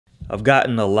I've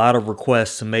gotten a lot of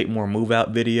requests to make more move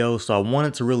out videos, so I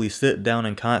wanted to really sit down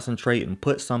and concentrate and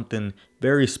put something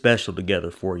very special together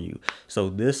for you. So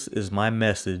this is my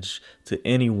message to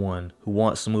anyone who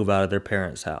wants to move out of their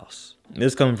parents' house.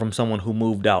 This is coming from someone who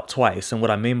moved out twice, and what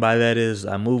I mean by that is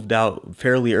I moved out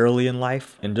fairly early in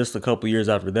life, and just a couple years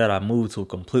after that I moved to a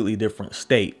completely different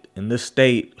state, and this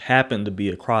state happened to be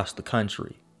across the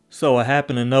country. So I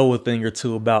happen to know a thing or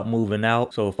two about moving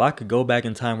out, so if I could go back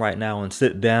in time right now and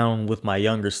sit down with my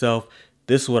younger self,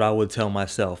 this is what I would tell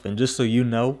myself. And just so you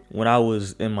know, when I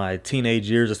was in my teenage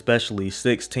years, especially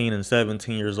 16 and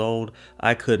 17 years old,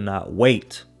 I could not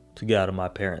wait to get out of my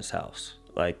parents' house.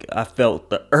 Like, I felt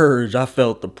the urge, I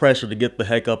felt the pressure to get the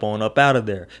heck up out of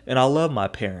there. And I love my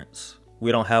parents.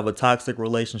 We don't have a toxic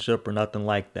relationship or nothing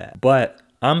like that. But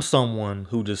I'm someone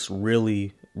who just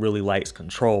really likes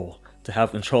control. To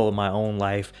have control of my own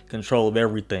life, control of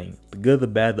everything. The good, the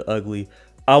bad, the ugly.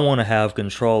 I want to have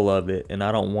control of it, and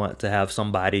I don't want to have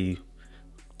somebody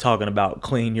talking about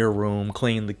clean your room,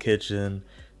 clean the kitchen,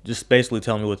 just basically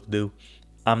telling me what to do.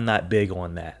 I'm not big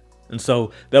on that. And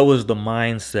so that was the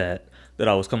mindset that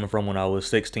I was coming from when I was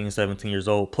 16, 17 years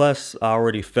old. Plus, I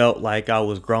already felt like I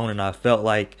was grown, and I felt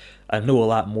like I knew a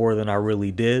lot more than I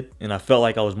really did. And I felt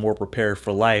like I was more prepared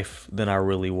for life than I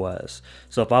really was.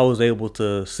 So if I was able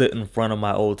to sit in front of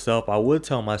my old self, I would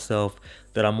tell myself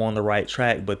that I'm on the right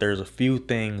track, but there's a few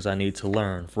things I need to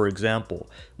learn. For example,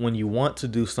 when you want to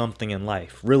do something in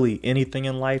life, really anything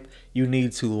in life, you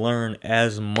need to learn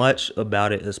as much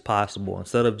about it as possible.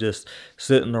 Instead of just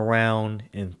sitting around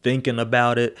and thinking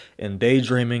about it and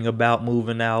daydreaming about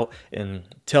moving out and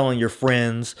telling your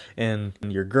friends and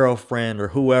your girlfriend or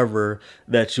whoever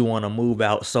that you want to move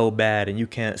out so bad and you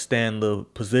can't stand the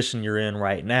position you're in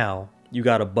right now. You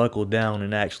got to buckle down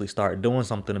and actually start doing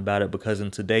something about it, because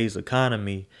in today's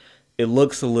economy, it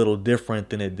looks a little different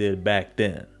than it did back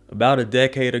then. About a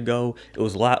decade ago, it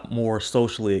was a lot more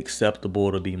socially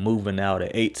acceptable to be moving out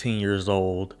at 18 years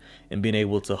old and being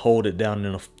able to hold it down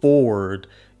and afford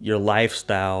your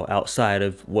lifestyle outside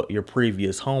of what your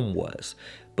previous home was.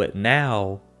 But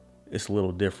now it's a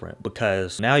little different,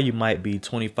 because now you might be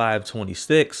 25,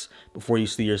 26 before you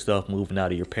see yourself moving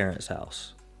out of your parents'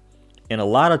 house. And a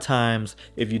lot of times,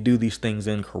 if you do these things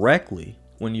incorrectly,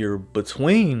 when you're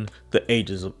between the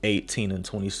ages of 18 and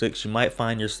 26, you might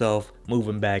find yourself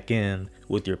moving back in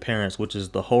with your parents, which is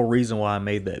the whole reason why I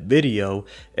made that video,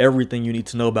 everything you need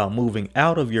to know about moving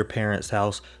out of your parents'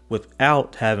 house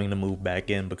without having to move back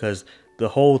in, because the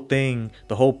whole thing,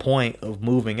 the whole point of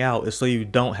moving out is so you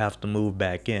don't have to move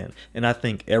back in. And I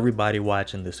think everybody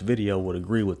watching this video would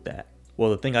agree with that. Well,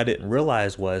 the thing I didn't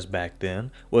realize was back then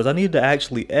was I needed to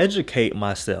actually educate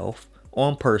myself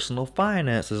on personal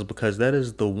finances, because that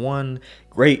is the one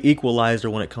great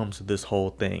equalizer when it comes to this whole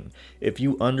thing. If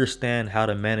you understand how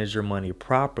to manage your money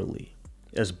properly,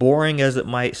 as boring as it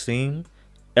might seem,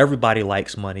 everybody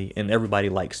likes money and everybody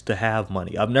likes to have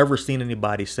money. I've never seen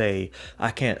anybody say,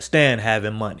 I can't stand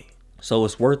having money. So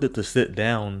it's worth it to sit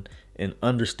down and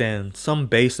understand some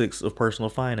basics of personal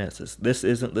finances. This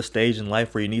isn't the stage in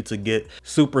life where you need to get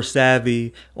super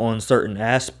savvy on certain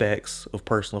aspects of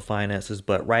personal finances,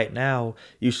 but right now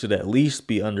you should at least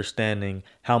be understanding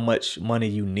how much money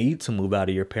you need to move out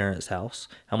of your parents' house,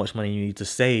 how much money you need to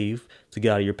save to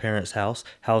get out of your parents' house,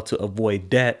 how to avoid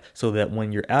debt so that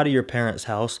when you're out of your parents'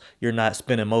 house, you're not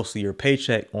spending most of your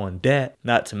paycheck on debt,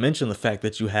 not to mention the fact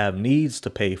that you have needs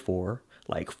to pay for,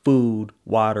 like food,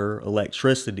 water,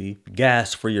 electricity,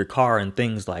 gas for your car, and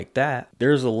things like that.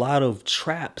 There's a lot of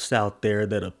traps out there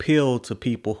that appeal to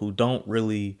people who don't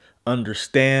really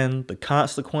understand the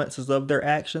consequences of their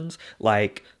actions,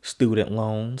 like student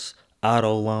loans,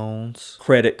 auto loans,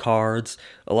 credit cards.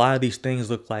 A lot of these things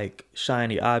look like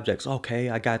shiny objects. Okay,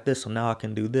 I got this, so now I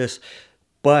can do this.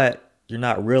 But you're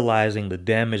not realizing the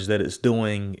damage that it's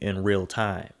doing in real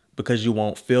time, because you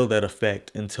won't feel that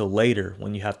effect until later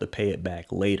when you have to pay it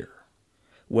back later.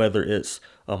 Whether it's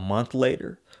a month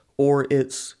later or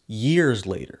it's years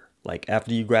later, like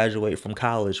after you graduate from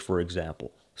college, for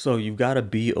example. So you've got to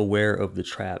be aware of the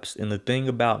traps. And the thing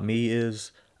about me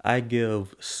is I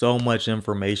give so much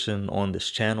information on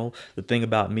this channel. The thing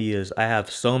about me is I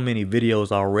have so many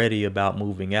videos already about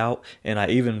moving out, and I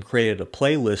even created a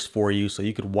playlist for you so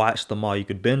you could watch them all. You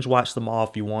could binge watch them all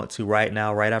if you want to right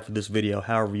now, right after this video,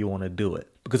 however you want to do it.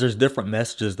 Because there's different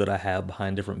messages that I have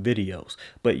behind different videos,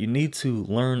 but you need to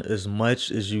learn as much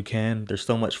as you can. There's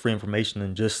so much free information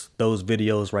in just those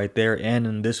videos right there and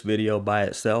in this video by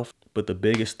itself. But the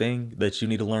biggest thing that you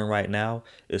need to learn right now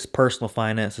is personal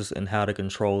finances and how to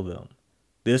control them.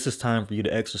 This is time for you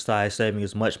to exercise saving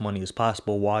as much money as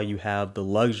possible while you have the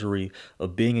luxury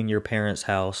of being in your parents'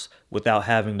 house without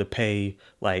having to pay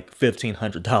like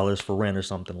 $1,500 for rent or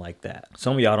something like that.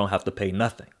 Some of y'all don't have to pay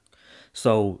nothing.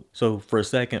 So for a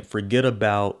second, forget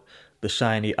about the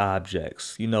shiny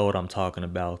objects. You know what I'm talking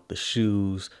about. The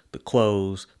shoes, the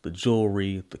clothes, the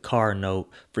jewelry, the car note.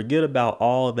 Forget about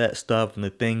all of that stuff and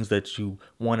the things that you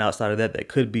want outside of that that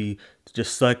could be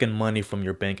just sucking money from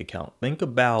your bank account. Think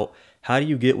about how do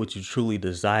you get what you truly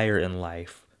desire in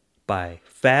life by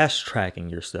fast tracking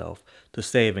yourself to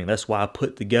saving. That's why I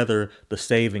put together the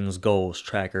savings goals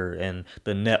tracker and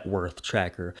the net worth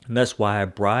tracker. And that's why I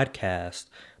broadcast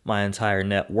my entire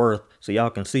net worth so y'all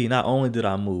can see not only did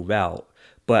I move out,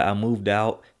 but I moved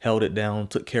out, held it down,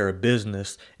 took care of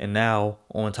business, and now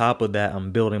on top of that,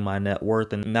 I'm building my net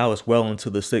worth, and now it's well into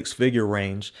the 6-figure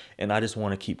range, and I just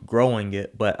want to keep growing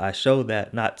it. But I show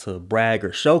that not to brag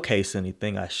or showcase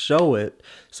anything. I show it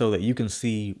so that you can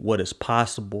see what is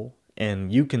possible,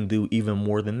 and you can do even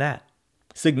more than that.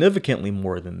 Significantly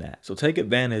more than that. So take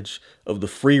advantage of the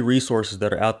free resources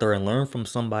that are out there and learn from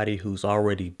somebody who's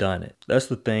already done it. That's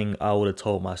the thing I would have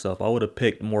told myself. I would have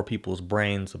picked more people's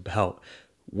brains about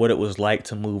what it was like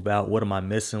to move out. What am I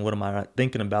missing? What am I not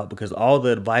thinking about? Because all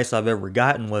the advice I've ever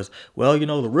gotten was, well, you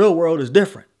know, the real world is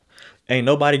different. Ain't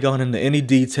nobody gone into any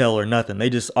detail or nothing.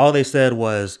 All they said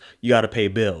was, you got to pay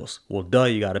bills. Well, duh,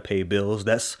 you got to pay bills.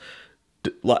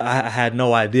 I had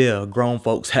no idea grown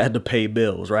folks had to pay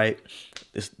bills, right?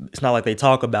 It's not like they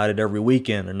talk about it every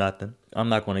weekend or nothing. I'm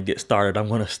not going to get started. I'm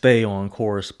going to stay on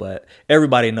course, but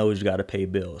everybody knows you got to pay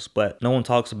bills. But no one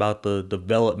talks about the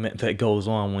development that goes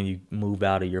on when you move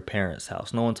out of your parents'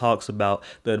 house. No one talks about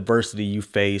the adversity you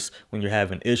face when you're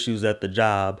having issues at the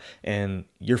job and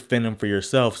you're fending for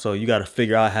yourself. So you got to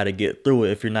figure out how to get through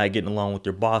it. If you're not getting along with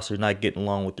your boss, or you're not getting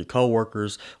along with your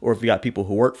coworkers, or if you got people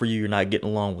who work for you, you're not getting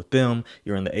along with them.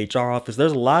 You're in the HR office.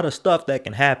 There's a lot of stuff that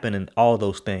can happen, and all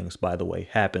those things, by the way,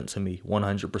 happened to me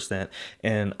 100%.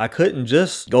 And I couldn't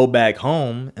just go back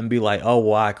home and be like, oh,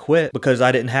 well, I quit, because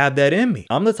I didn't have that in me.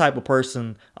 I'm the type of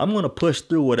person, I'm going to push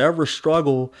through whatever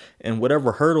struggle and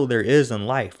whatever hurdle there is in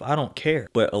life. I don't care.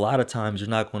 But a lot of times you're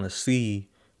not going to see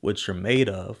what you're made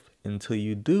of until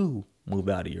you do move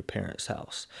out of your parents'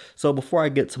 house. So before I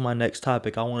get to my next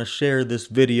topic, I want to share this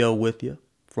video with you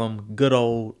from good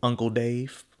old Uncle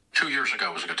Dave. 2 years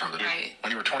ago was a good time to do it. Right.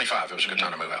 When you were 25, it was a good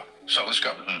time to move out. So let's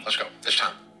go. Let's go. It's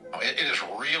time. It is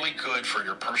really good for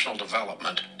your personal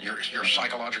development, your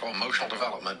psychological, emotional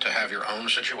development, to have your own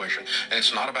situation. And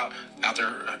it's not about out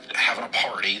there having a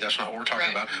party. That's not what we're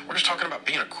talking about. We're just talking about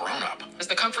being a grown-up. Because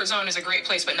the comfort zone is a great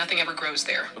place, but nothing ever grows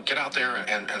there. Get out there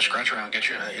and scratch around, get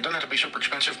you. It doesn't have to be super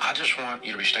expensive. I just want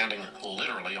you to be standing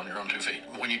literally on your own 2 feet.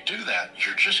 When you do that,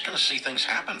 you're just going to see things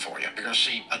happen for you. You're going to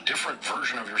see a different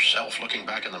version of yourself looking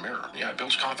back in the mirror. Yeah, it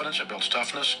builds confidence. It builds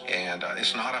toughness. And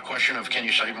it's not a question of can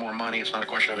you save more money. It's not a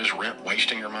question of is rent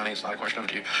wasting your money. It's not a question of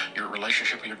your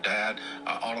relationship with your dad.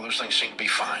 All of those things seem to be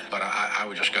fine. But I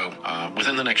would just go,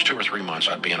 within the next 2 or 3 months,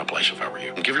 I'd be in a place if I were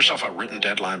you. And give yourself a written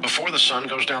deadline. Before the sun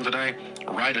goes down today,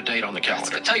 write a date on the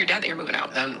calendar. Tell your dad that you're moving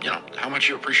out. And, you know, how much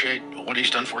you appreciate what he's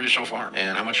done for you so far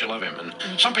and how much you love him. And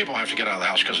some people have to get out of the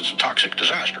house because it's a toxic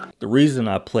disaster. The reason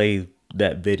I played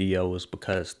that video is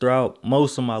because throughout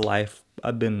most of my life,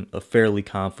 I've been a fairly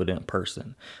confident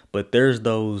person, but there's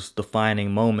those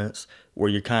defining moments where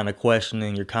you're kind of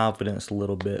questioning your confidence a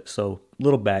little bit. So,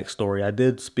 little backstory. I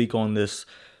did speak on this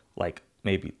like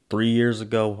maybe 3 years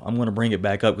ago. I'm going to bring it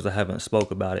back up because I haven't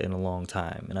spoke about it in a long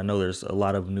time. And I know there's a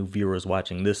lot of new viewers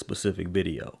watching this specific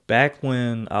video. Back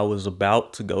when I was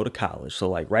about to go to college, so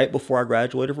like right before I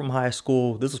graduated from high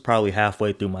school, this was probably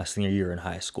halfway through my senior year in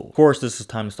high school. Of course, this is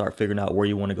time to start figuring out where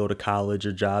you want to go to college,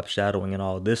 or job shadowing and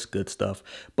all this good stuff.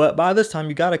 But by this time,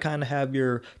 you got to kind of have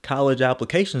your college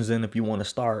applications in if you want to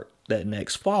start that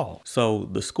next fall. So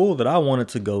the school that I wanted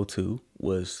to go to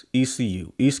was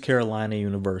ECU, East Carolina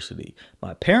University.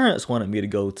 My parents wanted me to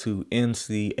go to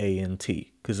NCANT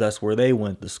because that's where they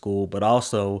went to school, but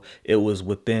also it was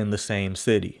within the same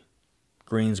city,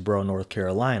 Greensboro, North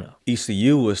Carolina.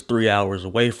 ECU was 3 hours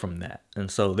away from that,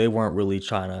 and so they weren't really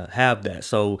trying to have that.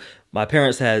 So my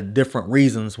parents had different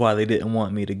reasons why they didn't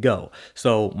want me to go.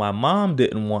 So my mom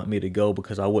didn't want me to go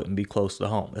because I wouldn't be close to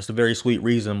home. That's a very sweet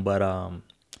reason, but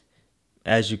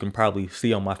as you can probably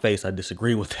see on my face, I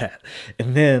disagree with that.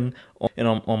 And then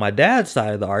on my dad's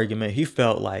side of the argument, he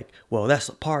felt like, well, that's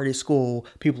a party school.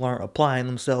 People aren't applying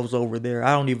themselves over there.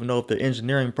 I don't even know if the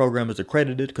engineering program is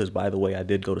accredited, because, by the way, I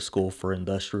did go to school for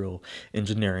industrial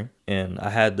engineering. And I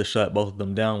had to shut both of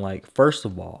them down. Like, first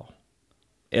of all,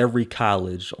 every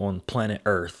college on planet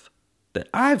Earth that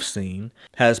I've seen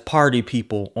has party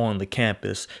people on the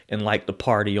campus and like to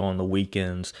party on the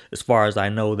weekends. As far as I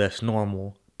know, that's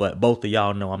normal. But both of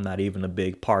y'all know I'm not even a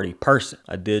big party person.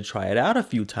 I did try it out a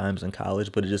few times in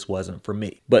college, but it just wasn't for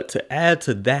me. But to add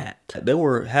to that, they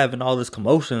were having all this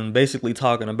commotion, basically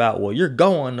talking about, well, you're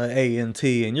going to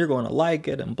A&T and you're going to like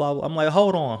it and blah, blah. I'm like,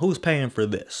 hold on, who's paying for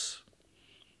this?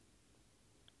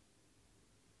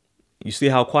 You see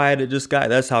how quiet it just got?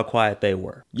 That's how quiet they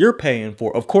were. You're paying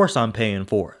for it. Of course I'm paying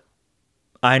for it.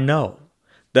 I know.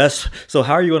 So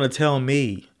how are you going to tell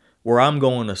me where I'm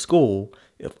going to school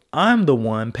if I'm the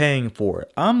one paying for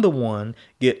it? I'm the one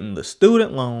getting the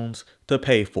student loans to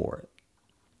pay for it.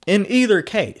 In either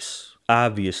case,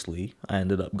 obviously, I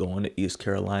ended up going to East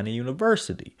Carolina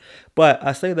University. But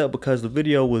I say that because the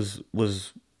video was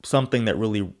something that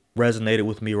really resonated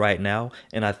with me right now.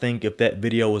 And I think if that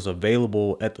video was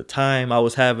available at the time I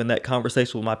was having that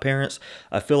conversation with my parents,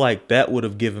 I feel like that would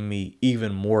have given me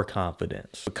even more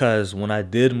confidence. Because when I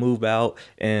did move out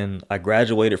and I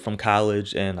graduated from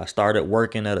college and I started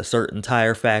working at a certain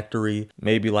tire factory,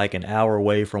 maybe like an hour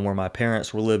away from where my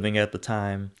parents were living at the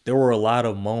time, there were a lot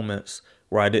of moments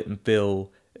where I didn't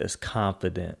feel as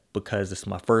confident because it's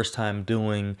my first time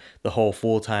doing the whole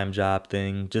full-time job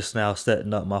thing, just now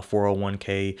setting up my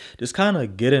 401k, just kind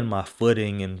of getting my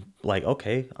footing and like,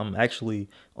 okay, I'm actually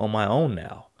on my own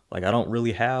now. Like, I don't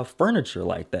really have furniture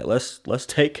like that. Let's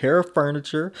take care of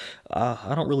furniture.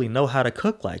 I don't really know how to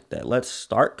cook like that. Let's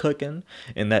start cooking.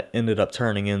 And that ended up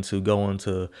turning into going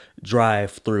to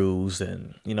drive-thrus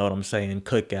and, you know what I'm saying,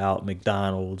 cookout,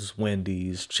 McDonald's,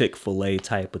 Wendy's, Chick-fil-A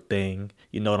type of thing.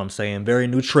 You know what I'm saying? Very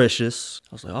nutritious.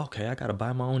 I was like, okay, I got to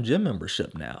buy my own gym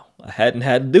membership now. I hadn't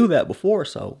had to do that before.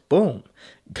 So boom,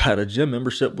 got a gym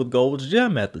membership with Gold's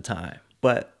Gym at the time.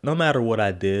 But no matter what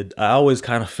I did, I always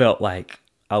kind of felt like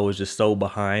I was just so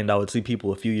behind. I would see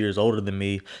people a few years older than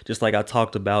me, just like I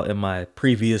talked about in my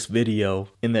previous video,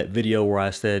 in that video where I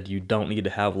said you don't need to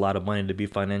have a lot of money to be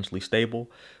financially stable.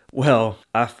 Well,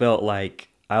 I felt like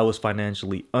I was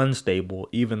financially unstable,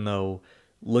 even though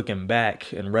looking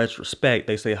back in retrospect,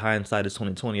 they say hindsight is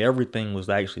 20/20. Everything was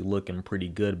actually looking pretty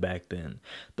good back then.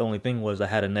 The only thing was I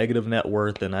had a negative net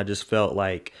worth and I just felt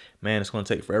like, man, it's going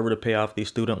to take forever to pay off these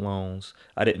student loans.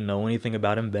 I didn't know anything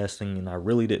about investing and I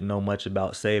really didn't know much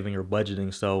about saving or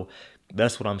budgeting. So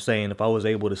that's what I'm saying. If I was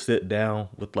able to sit down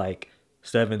with like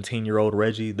 17-year-old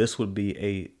Reggie, this would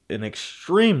be an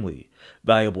extremely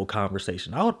valuable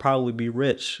conversation. I would probably be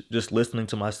rich just listening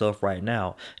to myself right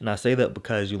now. And I say that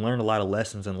because you learn a lot of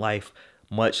lessons in life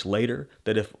much later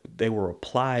that if they were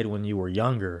applied when you were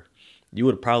younger, you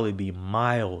would probably be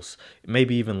miles,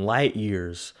 maybe even light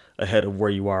years ahead of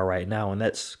where you are right now. And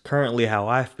that's currently how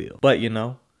I feel. But, you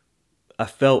know, I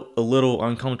felt a little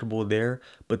uncomfortable there.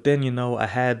 But then, you know, I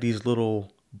had these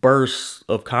little bursts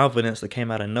of confidence that came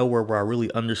out of nowhere where I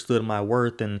really understood my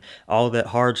worth and all that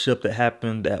hardship that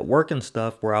happened at work and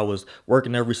stuff, where I was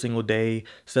working every single day,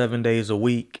 7 days a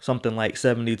week, something like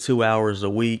 72 hours a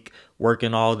week,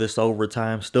 working all this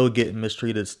overtime, still getting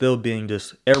mistreated, still being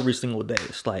just every single day.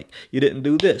 It's like, you didn't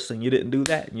do this and you didn't do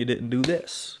that and you didn't do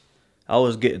this. I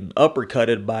was getting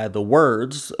uppercutted by the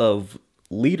words of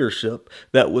leadership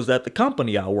that was at the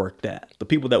company I worked at. The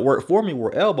people that worked for me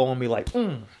were elbowing me like,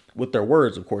 with their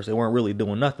words, of course. They weren't really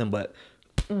doing nothing, but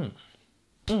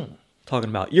talking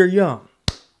about, you're young,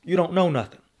 you don't know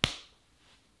nothing.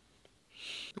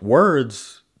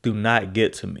 Words do not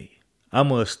get to me.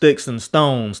 I'm a sticks and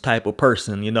stones type of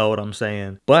person, you know what I'm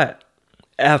saying? But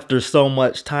after so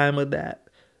much time of that,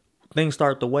 things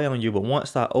start to weigh on you. But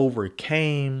once I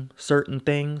overcame certain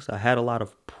things, I had a lot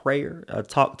of prayer. I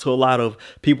talked to a lot of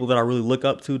people that I really look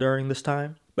up to during this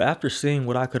time. But after seeing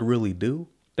what I could really do,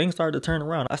 things started to turn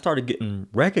around. I started getting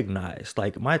recognized.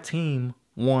 Like, my team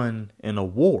won an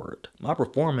award. My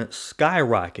performance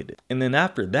skyrocketed. And then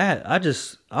after that,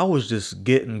 I was just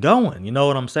getting going. You know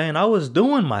what I'm saying? I was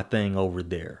doing my thing over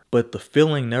there. But the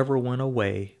feeling never went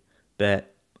away that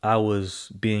I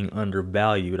was being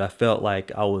undervalued. I felt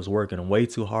like I was working way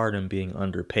too hard and being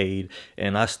underpaid.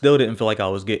 And I still didn't feel like I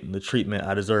was getting the treatment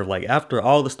I deserved. Like, after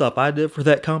all the stuff I did for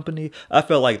that company, I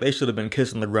felt like they should have been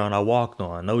kissing the ground I walked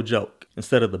on. No joke.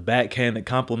 Instead of the backhanded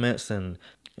compliments and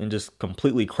just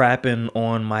completely crapping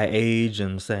on my age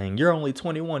and saying, you're only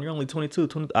 21, you're only 22,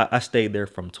 20. I stayed there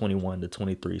from 21 to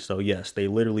 23. So yes, they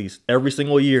literally, every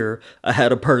single year I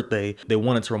had a birthday, they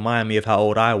wanted to remind me of how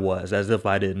old I was, as if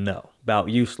I didn't know. About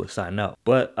useless, I know.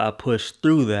 But I pushed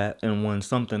through that, and when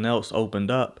something else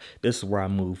opened up, this is where I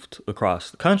moved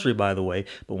across the country, by the way,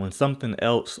 but when something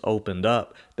else opened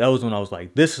up, that was when I was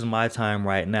like, this is my time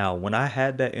right now. When I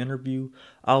had that interview,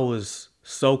 I was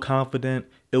so confident,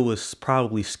 it was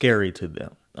probably scary to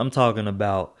them. I'm talking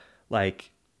about,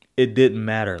 like, it didn't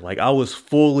matter. Like, I was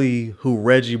fully who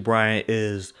Reggie Bryant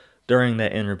is during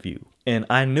that interview. And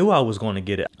I knew I was going to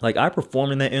get it. Like, I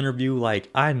performed in that interview like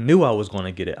I knew I was going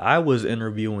to get it. I was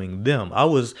interviewing them. I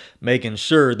was making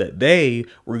sure that they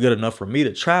were good enough for me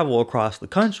to travel across the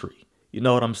country. You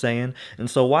know what I'm saying?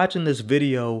 And so watching this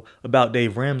video about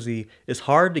Dave Ramsey, it's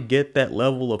hard to get that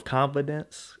level of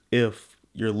confidence if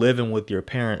you're living with your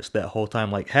parents that whole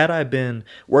time. Like, had I been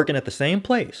working at the same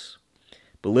place,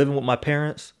 but living with my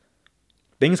parents,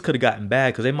 things could have gotten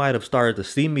bad because they might have started to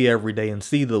see me every day and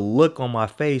see the look on my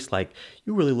face like,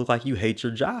 you really look like you hate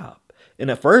your job. And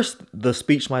at first, the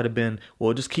speech might have been,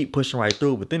 well, just keep pushing right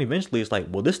through. But then eventually it's like,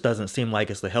 well, this doesn't seem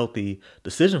like it's a healthy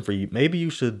decision for you. Maybe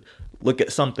you should look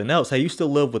at something else. Hey, you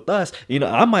still live with us. You know,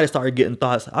 I might have started getting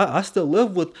thoughts. I still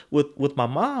live with my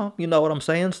mom. You know what I'm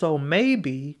saying? So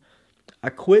maybe I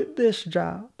quit this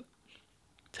job,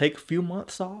 take a few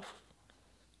months off,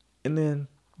 and then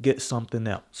get something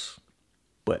else.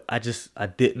 But I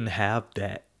didn't have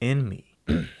that in me.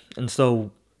 And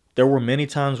so there were many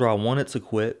times where I wanted to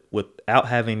quit without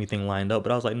having anything lined up.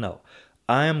 But I was like, no,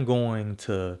 I am going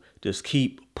to just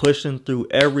keep pushing through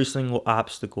every single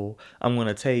obstacle. I'm going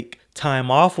to take time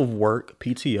off of work,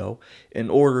 PTO, in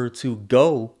order to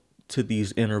go to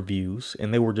these interviews.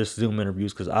 And they were just Zoom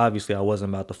interviews because obviously I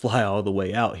wasn't about to fly all the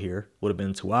way out here. Would have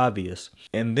been too obvious.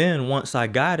 And then once I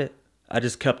got it, I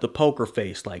just kept a poker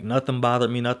face, like nothing bothered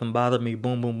me,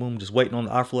 boom, boom, boom, just waiting on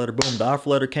the offer letter, boom. The offer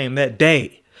letter came that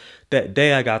day. That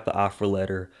day I got the offer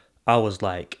letter, I was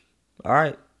like, all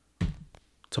right,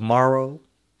 tomorrow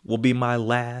will be my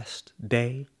last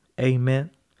day, amen.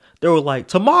 They were like,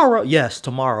 tomorrow? Yes,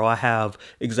 tomorrow. I have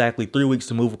exactly 3 weeks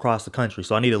to move across the country,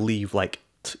 so I need to leave like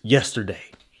yesterday.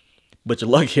 But you're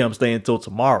lucky I'm staying until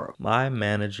tomorrow. My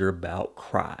manager about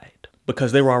cried.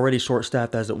 Because they were already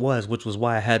short-staffed as it was, which was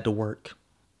why I had to work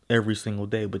every single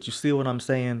day. But you see what I'm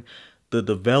saying? The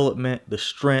development, the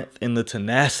strength, and the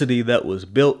tenacity that was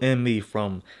built in me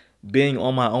from being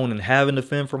on my own and having to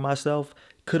fend for myself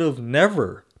could have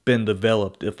never been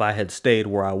developed if I had stayed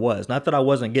where I was. Not that I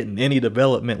wasn't getting any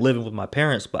development living with my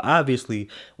parents, but obviously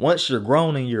once you're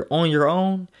grown and you're on your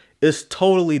own, it's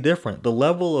totally different. The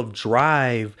level of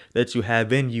drive that you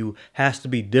have in you has to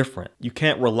be different. You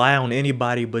can't rely on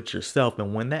anybody but yourself.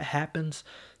 And when that happens,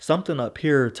 something up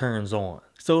here turns on.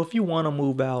 So if you want to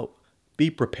move out, be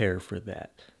prepared for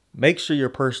that. Make sure your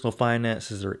personal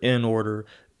finances are in order.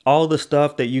 All the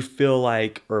stuff that you feel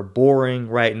like are boring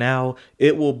right now,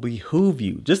 it will behoove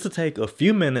you just to take a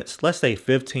few minutes, let's say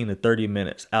 15 to 30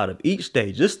 minutes out of each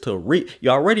day just to read. You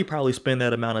already probably spend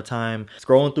that amount of time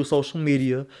scrolling through social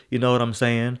media. You know what I'm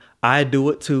saying? I do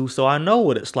it too, so I know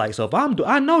what it's like. So if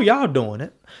I know y'all doing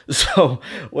it. So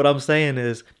what I'm saying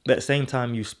is that same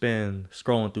time you spend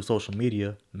scrolling through social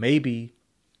media, maybe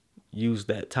use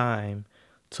that time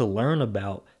to learn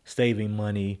about saving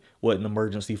money, what an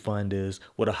emergency fund is,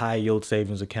 what a high yield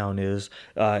savings account is.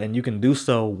 And you can do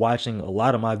so watching a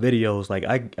lot of my videos. Like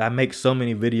I make so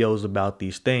many videos about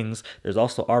these things. There's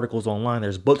also articles online.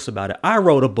 There's books about it. I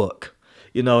wrote a book.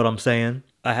 You know what I'm saying?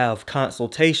 I have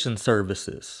consultation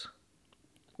services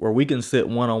where we can sit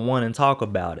one-on-one and talk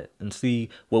about it and see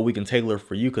what we can tailor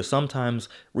for you. Because sometimes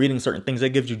reading certain things, that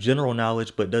gives you general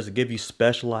knowledge, but does it give you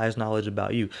specialized knowledge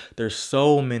about you? There's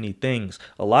so many things,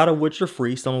 a lot of which are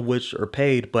free, some of which are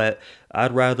paid, but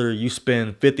I'd rather you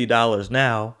spend $50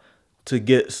 now to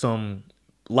get some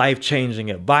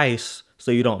life-changing advice so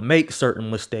you don't make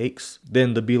certain mistakes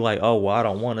than to be like, oh, well, I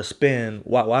don't want to spend.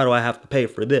 Why do I have to pay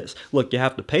for this? Look, you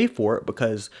have to pay for it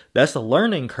because that's a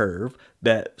learning curve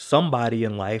that somebody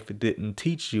in life didn't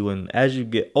teach you. And as you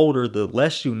get older, the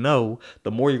less you know, the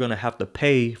more you're going to have to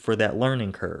pay for that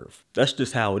learning curve. That's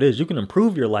just how it is. You can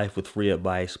improve your life with free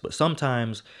advice, but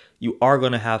sometimes you are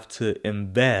going to have to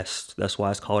invest. That's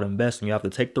why it's called investing. You have to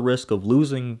take the risk of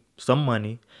losing some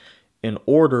money in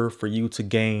order for you to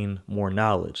gain more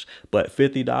knowledge. But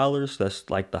 $50,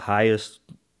 that's like the highest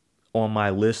on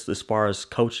my list as far as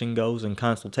coaching goes and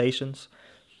consultations.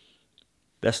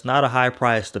 That's not a high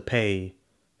price to pay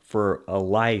for a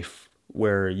life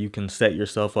where you can set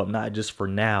yourself up, not just for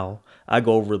now. I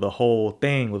go over the whole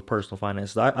thing with personal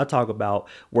finances. I talk about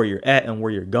where you're at and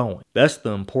where you're going. That's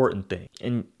the important thing.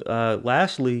 And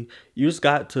lastly, you just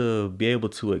got to be able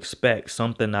to expect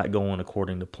something not going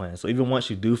according to plan. So even once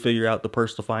you do figure out the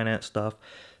personal finance stuff,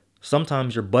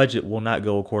 sometimes your budget will not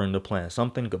go according to plan.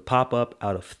 Something could pop up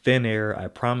out of thin air. I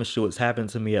promise you it's happened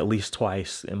to me at least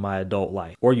twice in my adult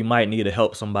life. Or you might need to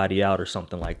help somebody out or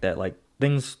something like that. Like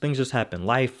things just happen.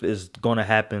 Life is going to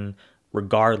happen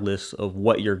regardless of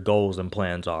what your goals and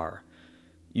plans are.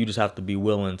 You just have to be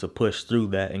willing to push through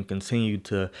that and continue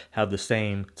to have the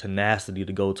same tenacity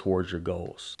to go towards your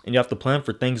goals. And you have to plan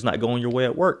for things not going your way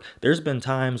at work. There's been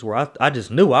times where I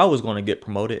just knew I was going to get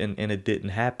promoted and it didn't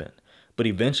happen. But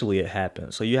eventually it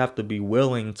happened. So you have to be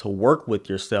willing to work with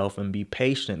yourself and be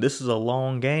patient. This is a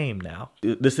long game now.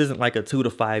 This isn't like a 2 to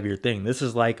 5 year thing. This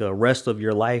is like a rest of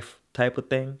your life type of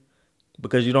thing,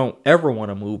 because you don't ever want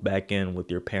to move back in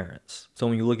with your parents. So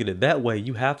when you look at it that way,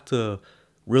 you have to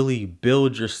really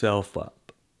build yourself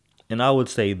up. And I would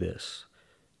say this: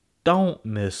 don't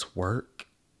miss work.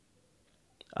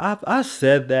 I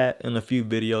said that in a few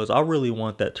videos. I really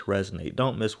want that to resonate.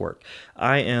 Don't miss work.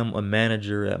 I am a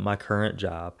manager at my current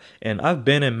job, and I've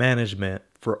been in management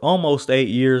for almost 8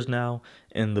 years now.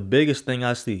 And the biggest thing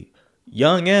I see,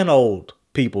 young and old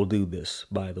people do this,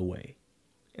 by the way.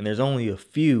 And there's only a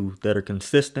few that are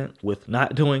consistent with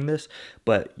not doing this,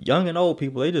 but young and old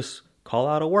people, they just call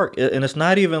out of work. And it's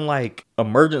not even like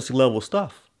emergency level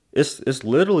stuff. It's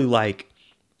literally like,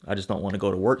 I just don't want to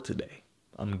go to work today.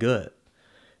 I'm good.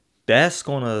 That's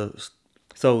gonna,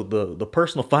 so the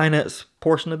personal finance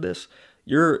portion of this,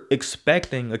 you're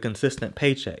expecting a consistent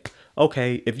paycheck.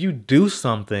 Okay, if you do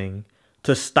something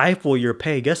to stifle your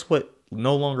pay, guess what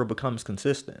no longer becomes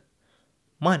consistent?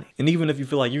 Money. And even if you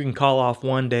feel like you can call off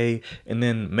one day and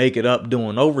then make it up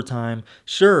doing overtime,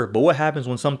 sure, but what happens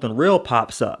when something real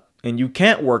pops up and you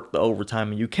can't work the overtime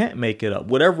and you can't make it up?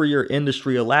 Whatever your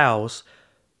industry allows,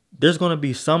 there's going to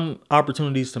be some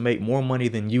opportunities to make more money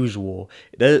than usual.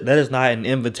 That is not an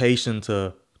invitation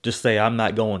to just say, I'm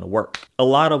not going to work. A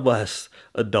lot of us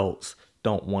adults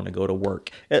don't want to go to work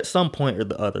at some point or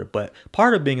the other, but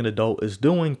part of being an adult is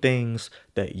doing things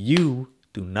that you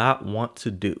do not want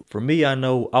to do. For me, I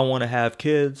know I want to have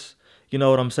kids. You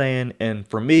know what I'm saying? And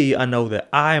for me, I know that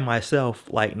I myself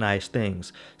like nice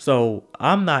things. So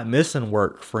I'm not missing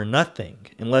work for nothing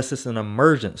unless it's an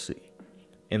emergency.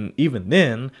 And even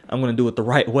then, I'm going to do it the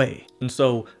right way. And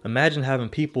so imagine having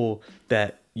people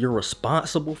that you're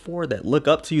responsible for, that look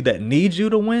up to you, that need you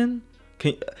to win.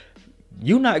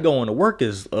 You not going to work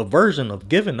is a version of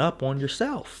giving up on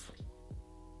yourself.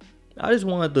 I just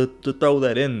wanted to throw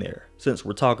that in there, since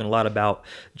we're talking a lot about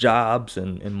jobs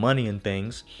and money and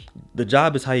things. The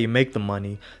job is how you make the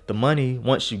money. The money,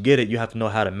 once you get it, you have to know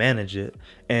how to manage it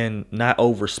and not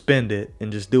overspend it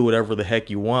and just do whatever the heck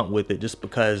you want with it just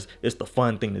because it's the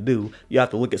fun thing to do. You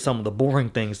have to look at some of the boring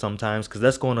things sometimes, because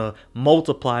that's going to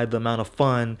multiply the amount of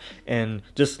fun and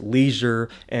just leisure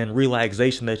and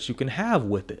relaxation that you can have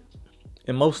with it.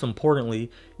 And most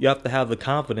importantly, you have to have the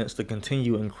confidence to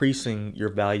continue increasing your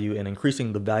value and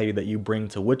increasing the value that you bring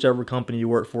to whichever company you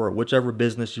work for or whichever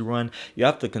business you run. You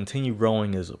have to continue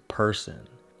growing as a person.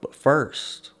 But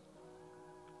first,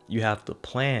 you have to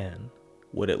plan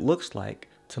what it looks like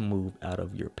to move out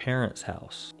of your parents'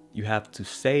 house. You have to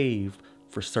save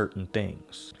for certain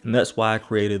things. And that's why I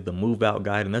created the move out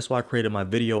guide. And that's why I created my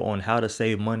video on how to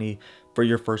save money for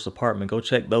your first apartment. Go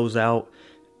check those out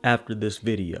after this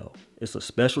video. It's a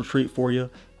special treat for you.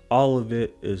 All of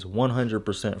it is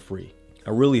 100% free.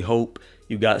 I really hope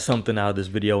you got something out of this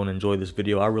video and enjoyed this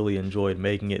video. I really enjoyed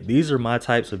making it. These are my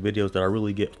types of videos that I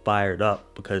really get fired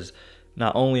up, because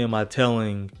not only am I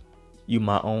telling you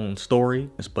my own story,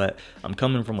 but I'm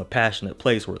coming from a passionate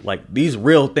place where, like, these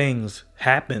real things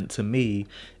happen to me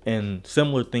and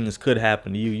similar things could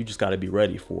happen to you. You just got to be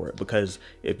ready for it, because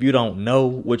if you don't know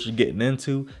what you're getting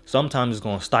into, sometimes it's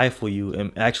going to stifle you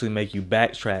and actually make you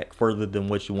backtrack further than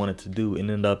what you wanted to do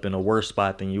and end up in a worse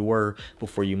spot than you were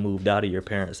before you moved out of your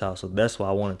parents' house. So that's why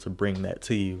I wanted to bring that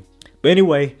to you. But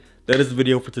anyway, that is the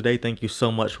video for today. Thank you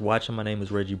so much for watching. My name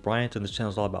is Reggie Bryant, and this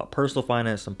channel is all about personal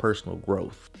finance and personal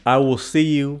growth. I will see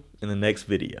you in the next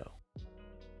video.